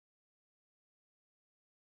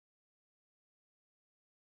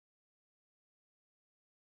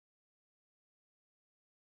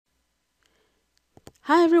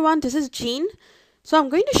Hi everyone, this is Jean. So I'm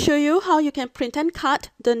going to show you how you can print and cut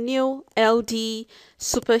the new LD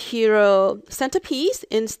Superhero Centerpiece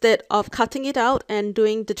instead of cutting it out and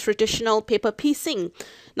doing the traditional paper piecing.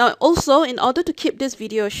 Now also, in order to keep this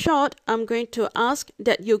video short, I'm going to ask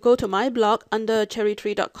that you go to my blog under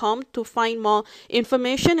cherrytree.com to find more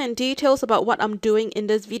information and details about what I'm doing in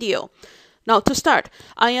this video. Now to start,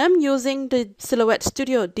 I am using the Silhouette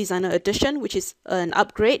Studio Designer Edition, which is an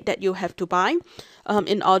upgrade that you have to buy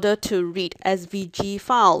in order to read SVG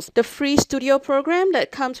files. The free studio program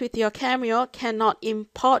that comes with your Cameo cannot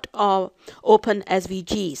import or open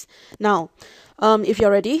SVGs. Now, if you're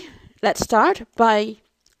ready, let's start by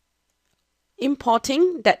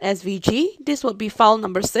importing that SVG. This will be file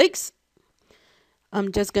number 6.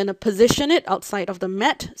 I'm just going to position it outside of the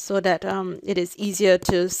mat so that it is easier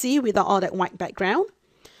to see without all that white background.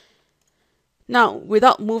 Now,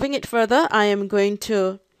 without moving it further, I am going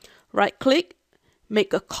to right-click,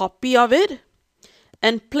 make a copy of it,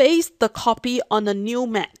 and place the copy on a new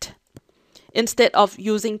mat. Instead of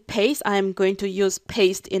using paste, I am going to use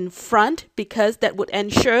paste in front because that would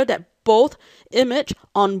ensure that both images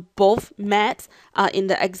on both mats are in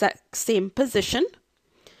the exact same position.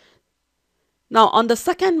 Now on the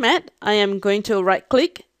second mat, I am going to right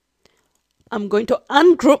click. I'm going to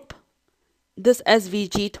ungroup this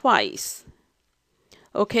SVG twice.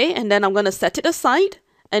 Okay, and then I'm going to set it aside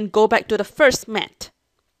and go back to the first mat.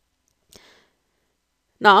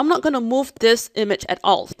 Now I'm not going to move this image at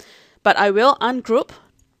all, but I will ungroup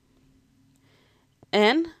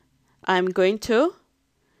and I'm going to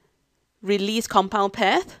release compound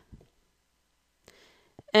path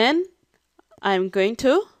and I'm going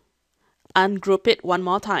to ungroup it one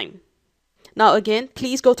more time. Now again,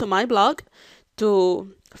 please go to my blog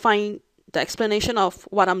to find the explanation of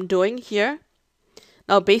what I'm doing here.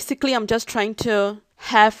 Now basically, I'm just trying to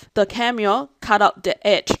have the Cameo cut out the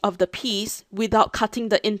edge of the piece without cutting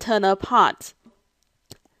the internal parts.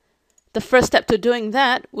 The first step to doing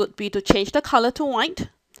that would be to change the color to white.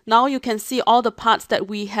 Now you can see all the parts that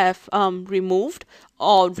we have removed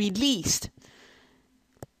or released.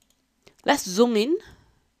 Let's zoom in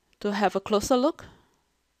to have a closer look.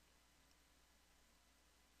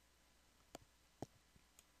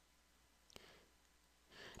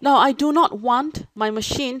 Now I do not want my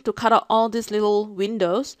machine to cut out all these little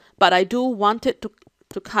windows, but I do want it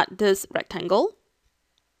to cut this rectangle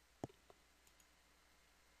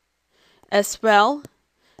as well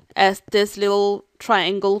as this little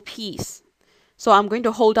triangle piece. So I'm going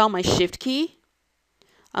to hold down my shift key.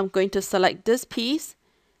 I'm going to select this piece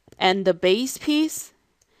and the base piece,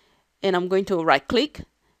 and I'm going to right click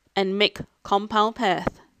and make compound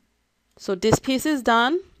path. So this piece is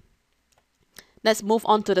done. Let's move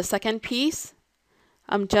on to the second piece.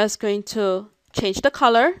 I'm just going to change the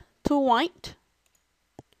color to white.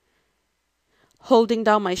 Holding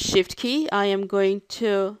down my shift key, I am going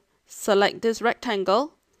to select this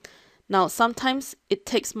rectangle. Now sometimes it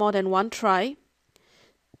takes more than one try.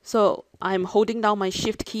 So I'm holding down my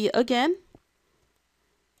shift key again,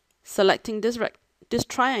 selecting this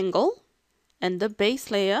triangle and the base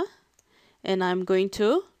layer, and I'm going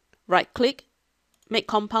to right click, make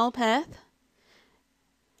compound path,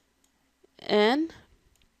 and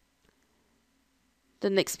the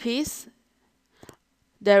next piece.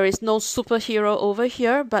 There is no superhero over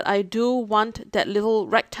here, but I do want that little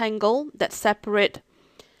rectangle that separate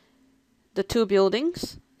the two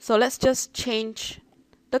buildings. So let's just change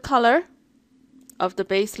the color of the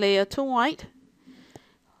base layer to white.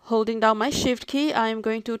 Holding down my shift key, I am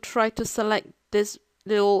going to try to select this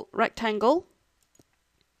little rectangle.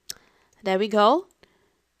 There we go.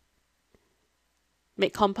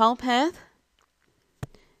 Make compound path.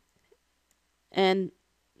 And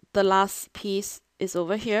the last piece is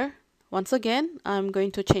over here. Once again, I'm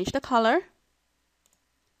going to change the color.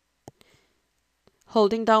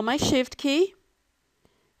 Holding down my shift key,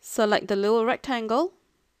 select the little rectangle,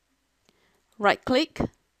 right click,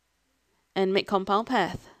 and make compound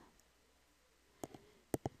path.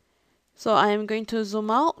 So I am going to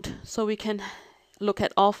zoom out so we can look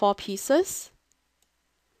at all 4 pieces.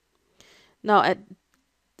 Now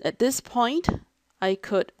at this point, I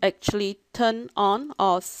could actually turn on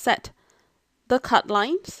or set the cut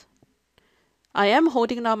lines. I am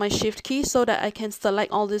holding down my shift key so that I can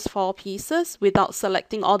select all these 4 pieces without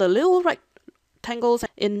selecting all the little rectangles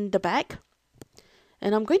in the back.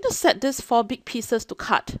 And I'm going to set these 4 big pieces to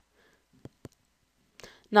cut.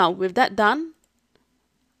 Now with that done,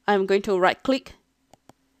 I'm going to right click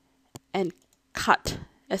and cut,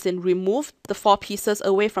 as in remove the 4 pieces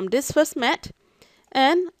away from this first mat,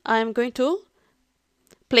 and I'm going to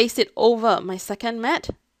place it over my second mat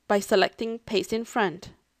by selecting Paste in Front.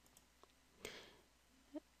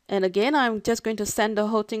 And again, I'm just going to send the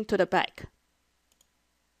whole thing to the back.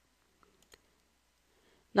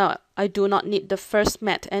 Now, I do not need the first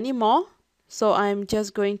mat anymore, so I'm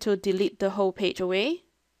just going to delete the whole page away.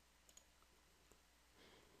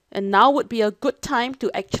 And now would be a good time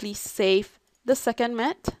to actually save the second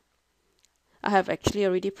mat. I have actually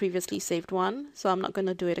already previously saved one, so I'm not going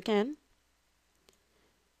to do it again.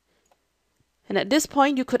 And at this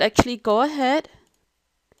point, you could actually go ahead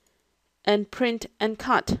and print and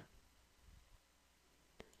cut.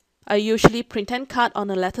 I usually print and cut on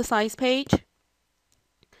a letter size page.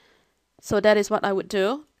 So that is what I would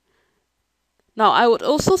do. Now, I would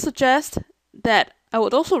also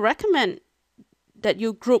recommend that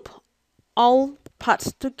you group all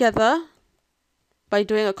parts together by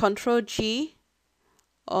doing a Ctrl G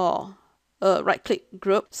or a right click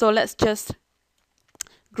group. So let's just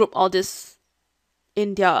group all this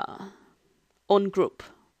in their own group.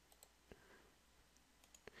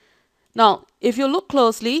 Now, if you look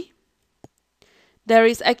closely, there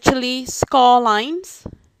is actually score lines.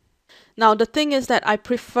 Now, the thing is that I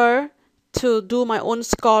prefer to do my own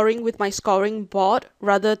scoring with my scoring board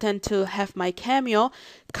rather than to have my Cameo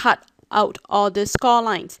cut out all the score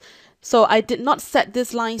lines. So I did not set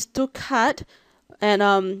these lines to cut,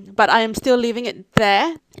 and but I am still leaving it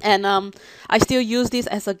there, and I still use this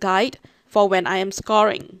as a guide for when I am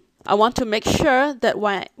scoring. I want to make sure that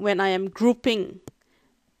when I am grouping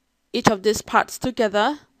each of these parts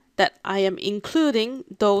together, that I am including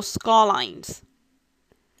those score lines.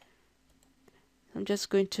 I'm just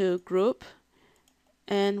going to group,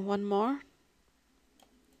 and one more.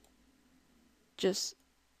 Just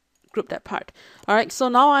group that part. Alright, so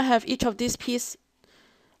now I have each of these pieces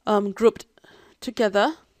grouped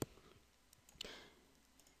together.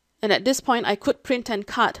 And at this point, I could print and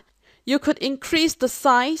cut. You could increase the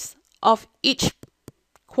size of each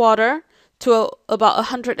quarter to about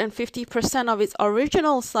 150% of its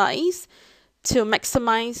original size to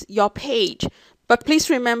maximize your page. But please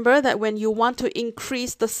remember that when you want to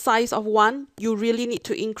increase the size of one, you really need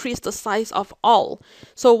to increase the size of all.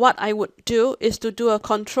 So what I would do is to do a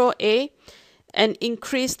Ctrl A and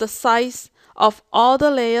increase the size of all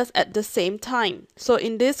the layers at the same time. So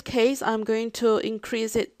in this case, I'm going to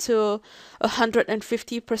increase it to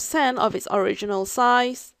 150% of its original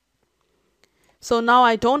size. So now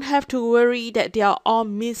I don't have to worry that they are all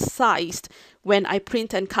missized when I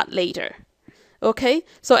print and cut later. Okay,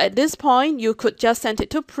 so at this point, you could just send it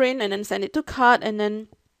to print and then send it to cut, and then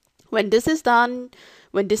when this is done,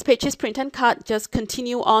 when this page is print and cut, just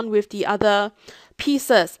continue on with the other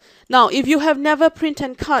pieces. Now, if you have never print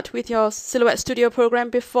and cut with your Silhouette Studio program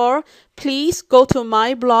before, please go to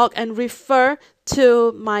my blog and refer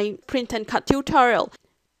to my print and cut tutorial.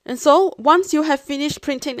 And so once you have finished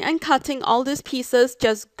printing and cutting all these pieces,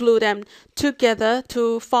 just glue them together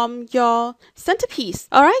to form your centerpiece.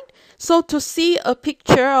 Alright, so to see a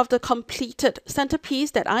picture of the completed centerpiece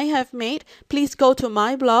that I have made, please go to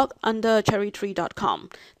my blog under cherrytree.com.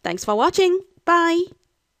 Thanks for watching. Bye.